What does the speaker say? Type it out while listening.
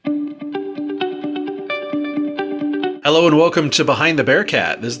Hello and welcome to Behind the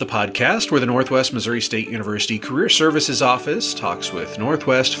Bearcat. This is the podcast where the Northwest Missouri State University Career Services Office talks with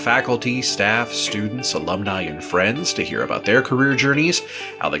Northwest faculty, staff, students, alumni, and friends to hear about their career journeys,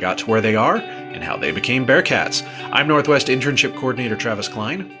 how they got to where they are, and how they became Bearcats. I'm Northwest Internship Coordinator Travis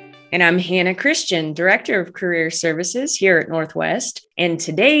Klein. And I'm Hannah Christian, Director of Career Services here at Northwest. And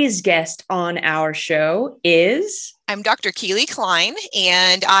today's guest on our show is... I'm Dr. Keely Klein,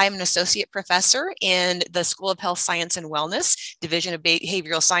 and I'm an associate professor in the School of Health Science and Wellness, Division of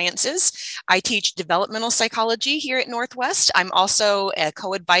Behavioral Sciences. I teach developmental psychology here at Northwest. I'm also a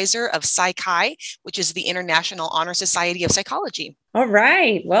co-advisor of PsyChi, which is the International Honor Society of Psychology. All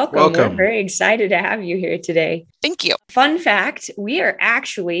right. Welcome. We're very excited to have you here today. Thank you. Fun fact, we are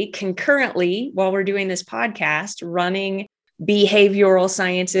actually concurrently, while we're doing this podcast, running Behavioral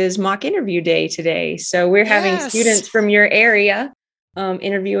Sciences mock interview day today. So we're having students from your area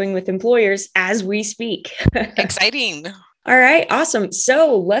interviewing with employers as we speak. Exciting. All right, awesome.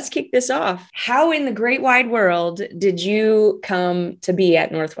 So let's kick this off. How in the great wide world did you come to be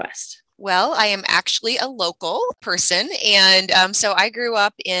at Northwest? Well, I am actually a local person. And so I grew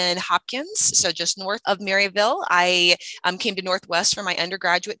up in Hopkins, so just north of Maryville. I came to Northwest for my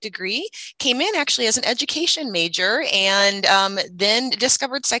undergraduate degree, came in actually as an education major, and then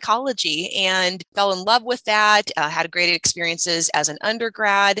discovered psychology and fell in love with that, had great experiences as an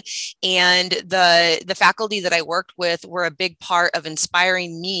undergrad. And the faculty that I worked with were a big part of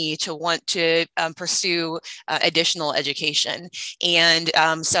inspiring me to want to pursue additional education. And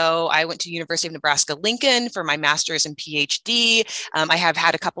so I went to University of Nebraska-Lincoln for my master's and PhD. I have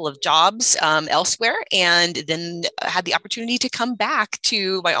had a couple of jobs elsewhere, and then had the opportunity to come back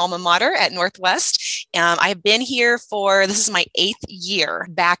to my alma mater at Northwest. I've been here this is my 8th year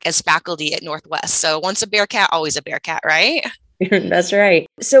back as faculty at Northwest. So once a Bearcat, always a Bearcat, right? That's right.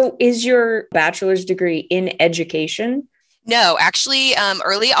 So is your bachelor's degree in education? No, actually,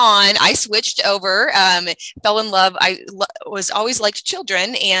 early on, I switched over, fell in love. I was always liked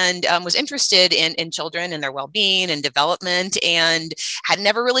children and was interested in children and their well-being and development, and had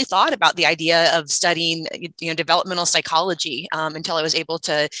never really thought about the idea of studying, developmental psychology until I was able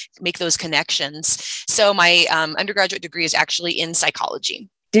to make those connections. So my undergraduate degree is actually in psychology.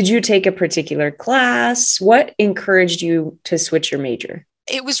 Did you take a particular class? What encouraged you to switch your major?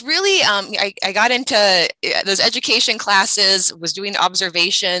 It was really, I got into those education classes, was doing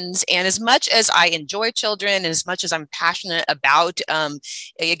observations, and as much as I enjoy children, and as much as I'm passionate about,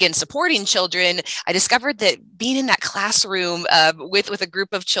 again, supporting children, I discovered that being in that classroom with a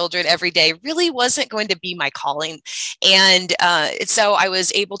group of children every day really wasn't going to be my calling. And so I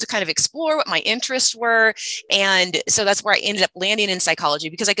was able to kind of explore what my interests were. And so that's where I ended up landing in psychology,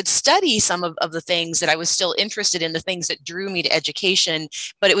 because I could study some of the things that I was still interested in, the things that drew me to education,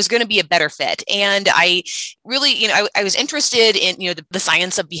 but it was going to be a better fit. And I really, I was interested in, the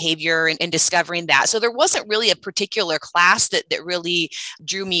science of behavior and discovering that. So there wasn't really a particular class that really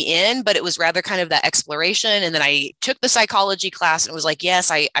drew me in, but it was rather kind of that exploration. And then I took the psychology class and was like,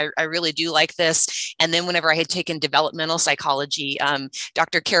 yes, I really do like this. And then whenever I had taken developmental psychology,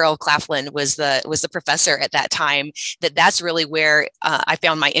 Dr. Carol Claflin was the professor at that time. That's really where I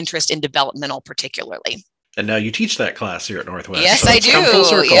found my interest in developmental particularly. And now you teach that class here at Northwest. Yes, so I do.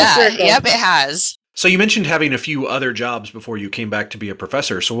 Yeah. Yep, it has. So you mentioned having a few other jobs before you came back to be a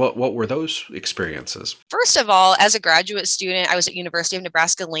professor. So what were those experiences? First of all, as a graduate student, I was at University of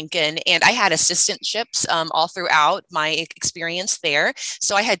Nebraska-Lincoln, and I had assistantships all throughout my experience there.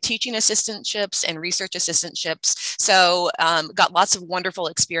 So I had teaching assistantships and research assistantships. So got lots of wonderful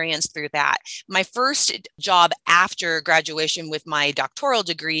experience through that. My first job after graduation with my doctoral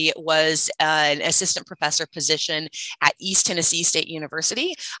degree was an assistant professor position at East Tennessee State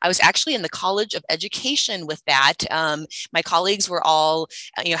University. I was actually in the College of Education with that. My colleagues were all,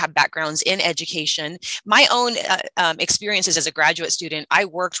 have backgrounds in education. My own experiences as a graduate student, I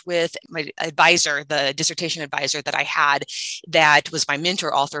worked with my advisor, the dissertation advisor that I had, that was my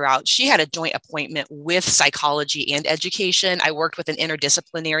mentor all throughout. She had a joint appointment with psychology and education. I worked with an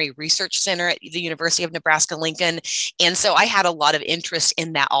interdisciplinary research center at the University of Nebraska-Lincoln. And so I had a lot of interest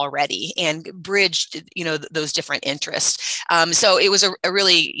in that already and bridged, those different interests. So it was a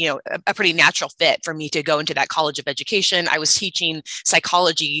really, a pretty natural fit for me to go into that College of Education. I was teaching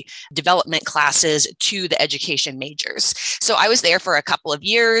psychology development classes to the education majors. So I was there for a couple of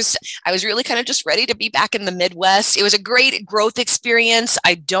years. I was really kind of just ready to be back in the Midwest. It was a great growth experience.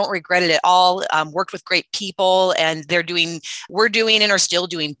 I don't regret it at all. Worked with great people, and we're doing and are still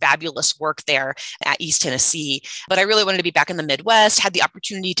doing fabulous work there at East Tennessee. But I really wanted to be back in the Midwest, had the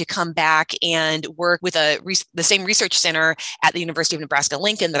opportunity to come back and work with the same research center at the University of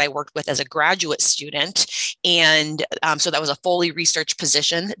Nebraska-Lincoln that I worked with as a graduate undergraduate student. And so that was a fully research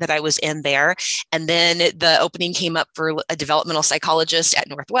position that I was in there. And then the opening came up for a developmental psychologist at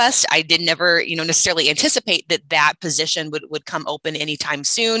Northwest. I did never, necessarily anticipate that position would come open anytime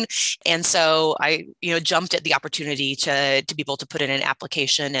soon. And so I, jumped at the opportunity to be able to put in an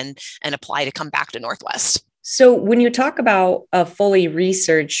application and apply to come back to Northwest. So when you talk about a fully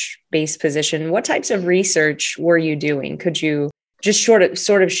research-based position, what types of research were you doing? Could you just sort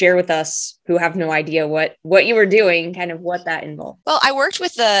of share with us who have no idea what you were doing, kind of what that involved? Well, I worked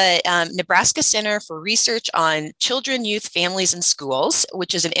with the Nebraska Center for Research on Children, Youth, Families, and Schools,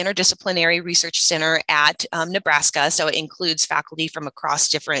 which is an interdisciplinary research center at Nebraska. So it includes faculty from across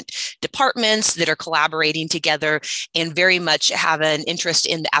different departments that are collaborating together and very much have an interest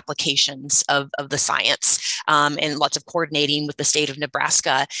in the applications of the science, and lots of coordinating with the state of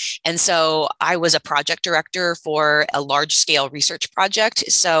Nebraska. And so I was a project director for a large-scale research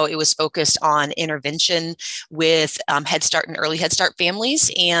project. So it was focused on intervention with Head Start and early Head Start families,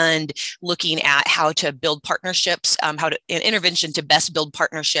 and looking at how to build partnerships, an intervention to best build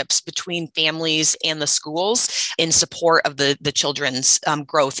partnerships between families and the schools in support of the children's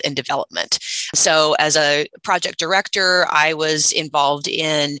growth and development. So as a project director, I was involved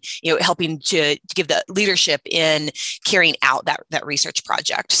in, helping to give the leadership in carrying out that research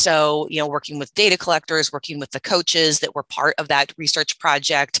project. So, working with data collectors, working with the coaches that were part of that research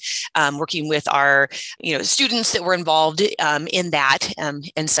project, working with our, students that were involved in that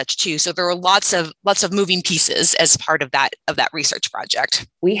and such too. So there were lots of moving pieces as part of that research project.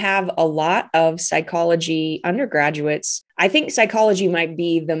 We have a lot of psychology undergraduates. I think psychology might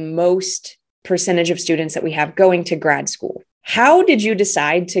be the most percentage of students that we have going to grad school. How did you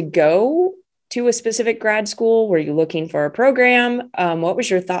decide to go to a specific grad school? Were you looking for a program? What was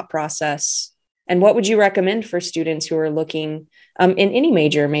your thought process? And what would you recommend for students who are looking in any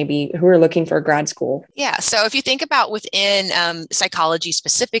major, maybe, who are looking for grad school? Yeah. So if you think about within psychology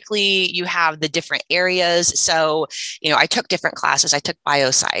specifically, you have the different areas. So, I took different classes. I took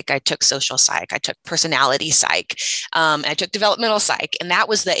biopsych, I took social psych, I took personality psych, I took developmental psych, and that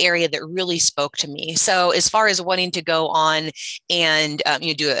was the area that really spoke to me. So as far as wanting to go on and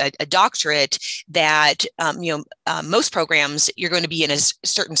do a doctorate, that most programs you're going to be in a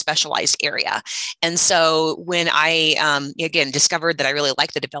certain specialized area. And so when I again discovered that I really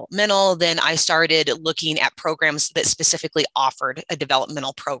liked the developmental, then I started looking at programs that specifically offered a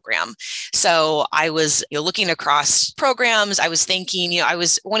developmental program. So I was looking across programs. I was thinking, I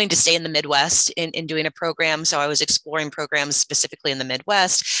was wanting to stay in the Midwest in doing a program. So I was exploring programs specifically in the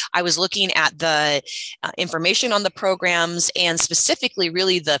Midwest. I was looking at the information on the programs, and specifically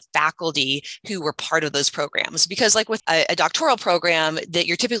really the faculty who were part of those programs. Because like with a doctoral program, that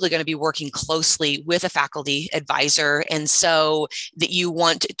you're typically going to be working closely with a faculty advisor. And so that you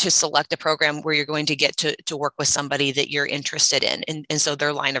want to select a program where you're going to get to work with somebody that you're interested in. And so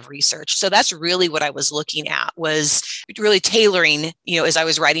their line of research. So that's really what I was looking at, was really tailoring, as I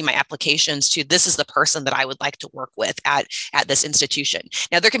was writing my applications, to this is the person that I would like to work with at this institution.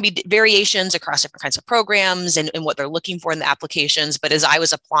 Now, there can be variations across different kinds of programs and what they're looking for in the applications. But as I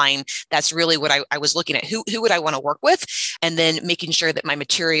was applying, that's really what I was looking at. Who would I want to work with? And then making sure that my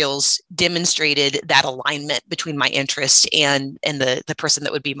materials demonstrated that alignment between my interest and the person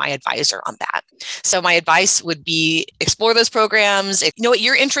that would be my advisor on that. So my advice would be explore those programs, know what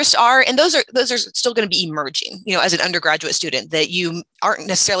your interests are. And those are still going to be emerging, as an undergraduate student, that you aren't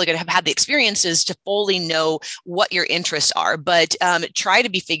necessarily going to have had the experiences to fully know what your interests are, but try to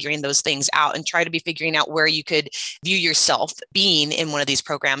be figuring those things out and try to be figuring out where you could view yourself being in one of these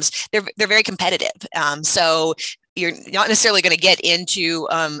programs. They're very competitive. So you're not necessarily going to get into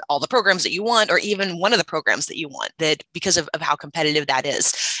all the programs that you want, or even one of the programs that you want, that because of how competitive that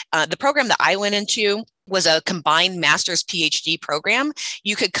is. The program that I went into was a combined master's PhD program.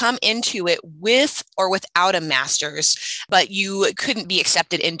 You could come into it with or without a master's, but you couldn't be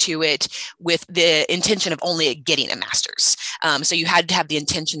accepted into it with the intention of only getting a master's. So you had to have the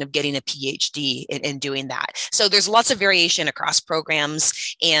intention of getting a PhD in doing that. So there's lots of variation across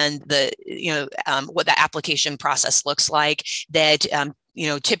programs, and what that application process looks like, that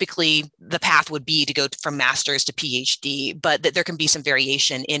typically the path would be to go from master's to PhD, but that there can be some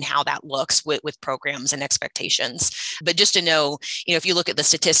variation in how that looks with programs and expectations. But just to know, if you look at the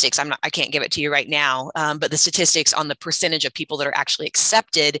statistics, I can't give it to you right now, but the statistics on the percentage of people that are actually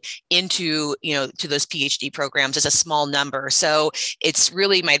accepted into, to those PhD programs is a small number. So it's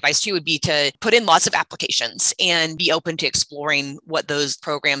really, my advice to you would be to put in lots of applications and be open to exploring what those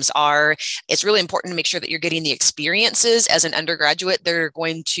programs are. It's really important to make sure that you're getting the experiences as an undergraduate. are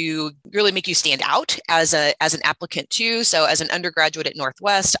going to really make you stand out as an applicant too. So as an undergraduate at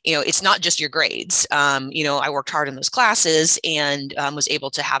Northwest, it's not just your grades. I worked hard in those classes and was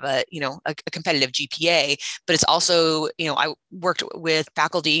able to have a competitive GPA, but it's also, I worked with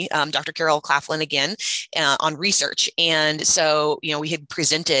faculty, Dr. Carol Claflin again, on research. And so, we had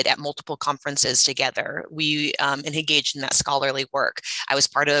presented at multiple conferences together. We engaged in that scholarly work. I was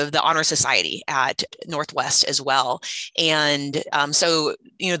part of the Honor Society at Northwest as well. And so,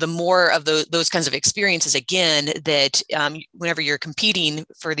 the more of those kinds of experiences, again, that whenever you're competing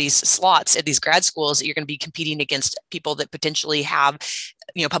for these slots at these grad schools, you're going to be competing against people that potentially have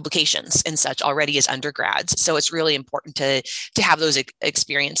publications and such already as undergrads. So it's really important to have those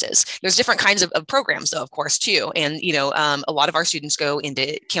experiences. There's different kinds of programs though, of course, too. And, a lot of our students go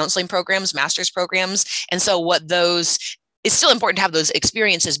into counseling programs, master's programs. And so it's still important to have those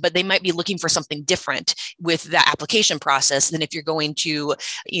experiences, but they might be looking for something different with the application process than if you're going to,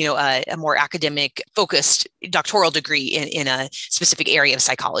 a more academic focused doctoral degree in a specific area of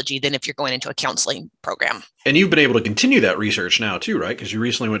psychology than if you're going into a counseling program. And you've been able to continue that research now too, right? Because you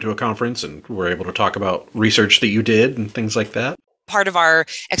recently went to a conference and were able to talk about research that you did and things like that. Part of our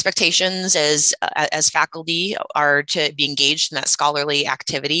expectations as faculty are to be engaged in that scholarly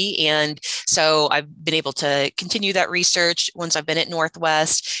activity. And so I've been able to continue that research once I've been at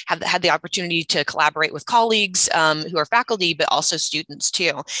Northwest, have had the opportunity to collaborate with colleagues who are faculty, but also students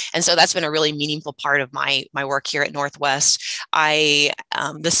too. And so that's been a really meaningful part of my work here at Northwest. I,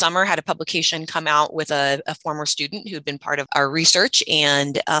 this summer, had a publication come out with a former student who'd been part of our research,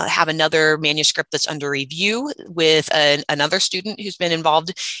 and have another manuscript that's under review with another student who's been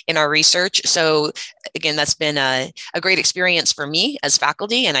involved in our research. So again, that's been a great experience for me as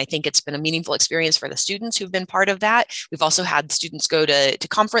faculty, and I think it's been a meaningful experience for the students who've been part of that. We've also had students go to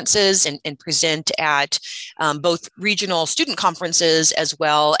conferences and present at both regional student conferences, as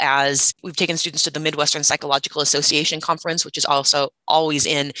well as we've taken students to the Midwestern Psychological Association conference, which is also always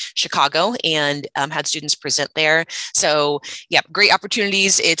in Chicago, and had students present there. So yeah, great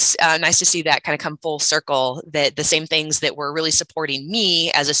opportunities. It's nice to see that kind of come full circle, that the same things that were really supporting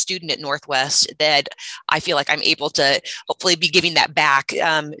me as a student at Northwest, that I feel like I'm able to hopefully be giving that back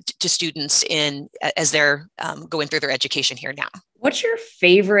to students as they're going through their education here now. What's your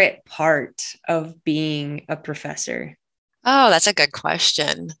favorite part of being a professor? Oh, that's a good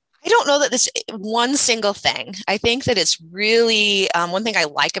question. I don't know that this one single thing. I think that it's really one thing I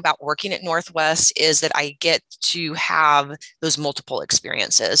like about working at Northwest is that I get to have those multiple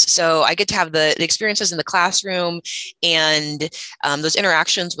experiences. So I get to have the experiences in the classroom and those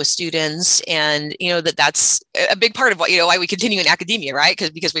interactions with students, and that's a big part of why we continue in academia, right?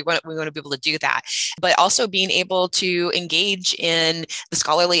 Because we want to be able to do that, but also being able to engage in the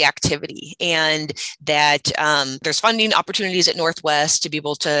scholarly activity, and that there's funding opportunities at Northwest to be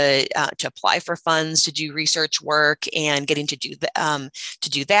able to apply for funds to do research work, and getting to do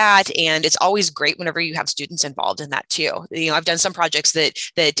that. And it's always great whenever you have students involved in that too. I've done some projects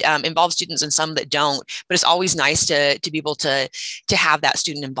that involve students and some that don't, but it's always nice to be able to have that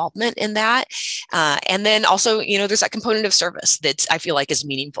student involvement in that. And then also, there's that component of service that I feel like is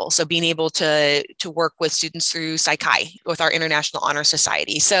meaningful. So being able to work with students through Psych-Chi with our International Honor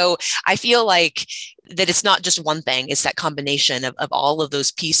Society. So I feel like that it's not just one thing, it's that combination of all of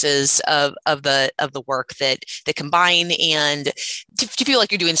those pieces of the work that combine, and to feel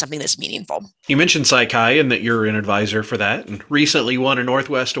like you're doing something that's meaningful. You mentioned Psych-Chi and that you're an advisor for that, and recently won a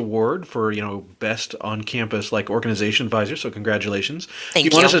Northwest Award for, best on-campus organization advisor. So congratulations. Thank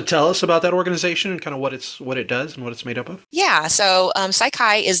you. You want us to tell us about that organization and kind of what it does and what it's made up of? Yeah. So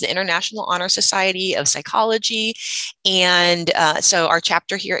Psych-Chi is the International Honor Society of Psychology. And so our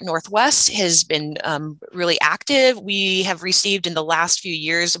chapter here at Northwest has been really active. We have received in the last few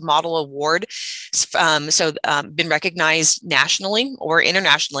years model award. Been recognized nationally or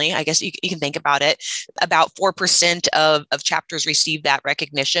internationally, I guess you can think about it. About 4% of chapters receive that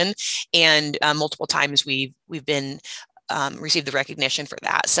recognition. And multiple times we've been received the recognition for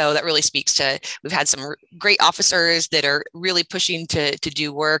that. So that really speaks to, we've had some great officers that are really pushing to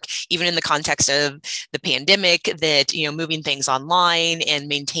do work, even in the context of the pandemic, that, moving things online and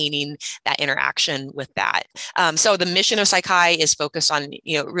maintaining that interaction with that. So the mission of Psych-Chi is focused on,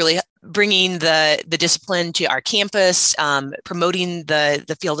 really bringing the discipline to our campus, promoting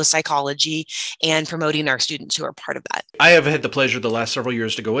the field of psychology, and promoting our students who are part of that. I have had the pleasure the last several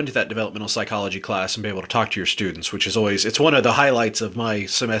years to go into that developmental psychology class and be able to talk to your students, which is always, it's one of the highlights of my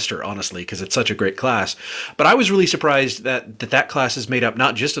semester, honestly, because it's such a great class. But I was really surprised that class is made up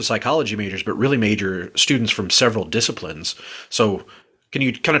not just of psychology majors, but really major students from several disciplines. So Can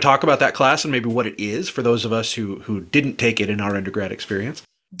you kind of talk about that class and maybe what it is for those of us who didn't take it in our undergrad experience?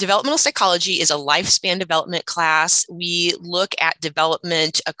 Developmental psychology is a lifespan development class. We look at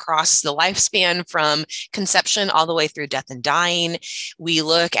development across the lifespan from conception all the way through death and dying. We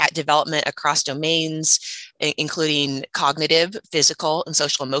look at development across domains, including cognitive, physical, and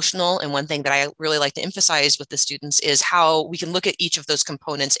social emotional. And one thing that I really like to emphasize with the students is how we can look at each of those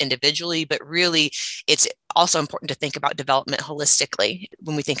components individually, but really it's also important to think about development holistically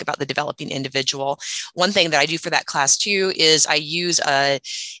when we think about the developing individual. One thing that I do for that class too is I use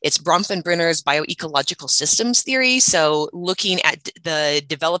it's Bronfenbrenner's bioecological systems theory. So looking at the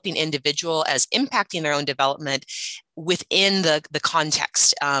developing individual as impacting their own development within the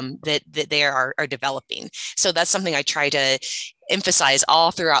context that they are developing. So that's something I try to emphasize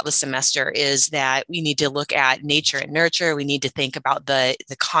all throughout the semester, is that we need to look at nature and nurture. We need to think about the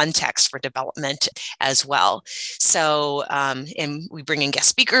context for development as well. So, and we bring in guest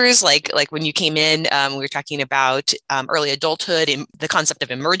speakers, like when you came in, we were talking about early adulthood and the concept of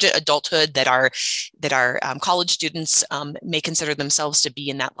emergent adulthood that our college students may consider themselves to be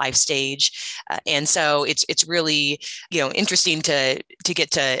in that life stage. And so it's really, interesting to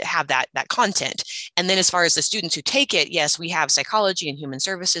get to have that content. And then as far as the students who take it, yes, we have psychology and human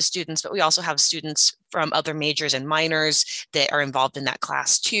services students, but we also have students from other majors and minors that are involved in that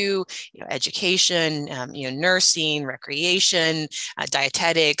class too, education, nursing, recreation,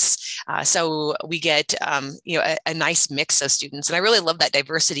 dietetics. So we get, a nice mix of students. And I really love that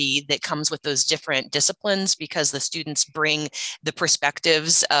diversity that comes with those different disciplines, because the students bring the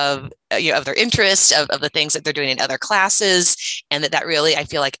perspectives of their interests, of the things that they're doing in other classes. And that really, I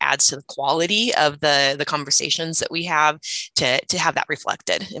feel like, adds to the quality of the conversations that we have to have that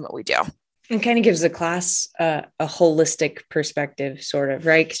reflected in what we do. It kind of gives the class a holistic perspective, sort of,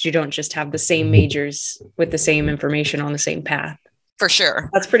 right? Because you don't just have the same majors with the same information on the same path. For sure.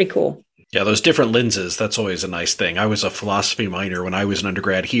 That's pretty cool. Yeah, those different lenses, that's always a nice thing. I was a philosophy minor when I was an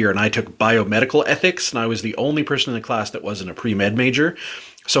undergrad here, and I took biomedical ethics, and I was the only person in the class that wasn't a pre-med major.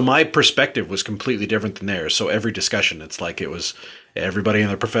 So my perspective was completely different than theirs. So every discussion, it's like it was everybody and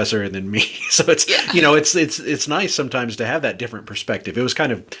the professor and then me. So it's, it's nice sometimes to have that different perspective. It was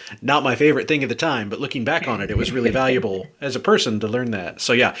kind of not my favorite thing at the time, but looking back on it, it was really valuable as a person to learn that.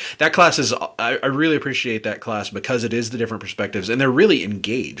 So yeah, that class is, I really appreciate that class because it is the different perspectives, and they're really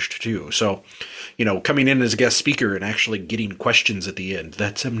engaged too. So, coming in as a guest speaker and actually getting questions at the end,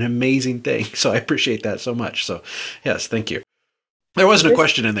 that's an amazing thing. So I appreciate that so much. So yes, thank you. There wasn't a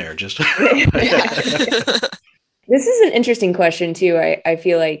question in there, just. This is an interesting question too. I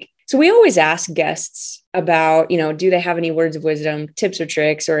feel like, so we always ask guests about, do they have any words of wisdom, tips or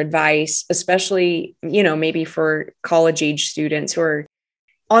tricks or advice, especially, maybe for college age students who are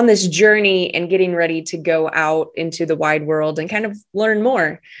on this journey and getting ready to go out into the wide world and kind of learn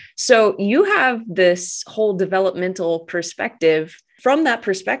more. So you have this whole developmental perspective. From that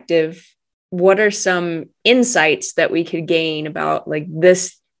perspective, what are some insights that we could gain about like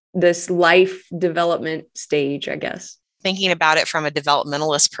this life development stage, I guess? Thinking about it from a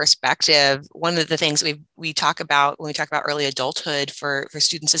developmentalist perspective, one of the things we talk about when we talk about early adulthood for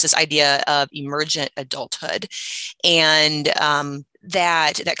students is this idea of emergent adulthood. And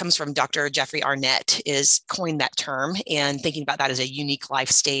that comes from Dr. Jeffrey Arnett is coined that term, and thinking about that as a unique life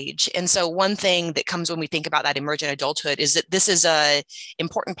stage. And so one thing that comes when we think about that emergent adulthood is that this is a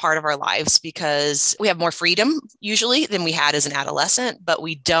important part of our lives because we have more freedom usually than we had as an adolescent, but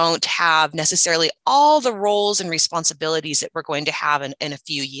we don't have necessarily all the roles and responsibilities that we're going to have in a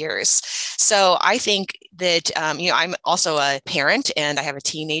few years. So I think that, I'm also a parent and I have a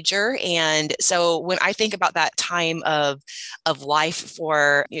teenager. And so when I think about that time of life,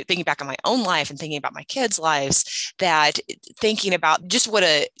 for thinking back on my own life and thinking about my kids' lives, that thinking about just what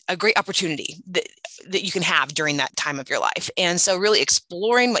a great opportunity that you can have during that time of your life. And so really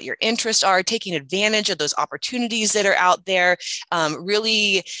exploring what your interests are, taking advantage of those opportunities that are out there,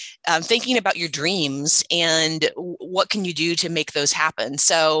 really thinking about your dreams and what can you do to make those happen.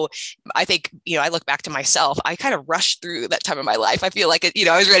 So I think, I look back to myself, I kind of rushed through that time of my life. I feel like,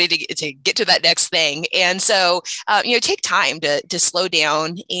 I was ready to get to that next thing. And so, take time to slow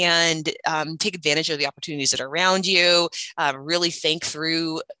down and take advantage of the opportunities that are around you, really think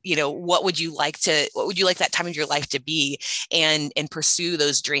through, what would you like to what would you like that time of your life to be, and pursue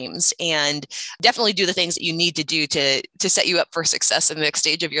those dreams, and definitely do the things that you need to do to set you up for success in the next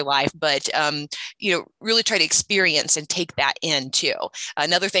stage of your life. But really try to experience and take that in too.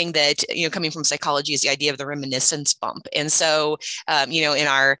 Another thing that, coming from psychology, is the idea of the reminiscence bump. And so, in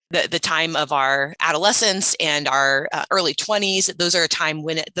the time of our adolescence and our early 20s, those are a time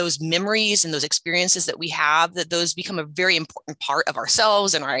when those memories and those experiences that we have, that those become a very important part of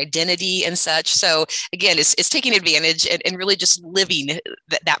ourselves and our identity and such. So again, it's taking advantage and really just living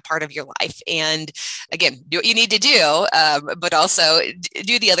that part of your life. And again, do what you need to do, but also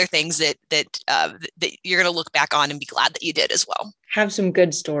do the other things that you're going to look back on and be glad that you did as well. Have some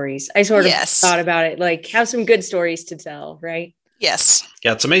good stories. I sort of thought about it, like have some good stories to tell, right? Yes.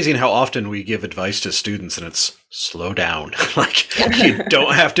 Yeah, it's amazing how often we give advice to students and it's slow down. Like, you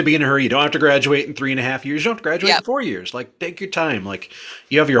don't have to be in a hurry. You don't have to graduate in 3.5 years. You don't have to graduate in 4 years. Like, take your time. Like,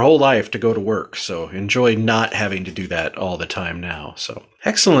 you have your whole life to go to work. So enjoy not having to do that all the time now. So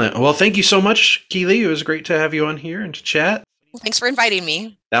excellent. Well, thank you so much, Keely. It was great to have you on here and to chat. Thanks for inviting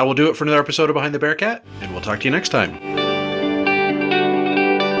me. That will do it for another episode of Behind the Bearcat, and we'll talk to you next time.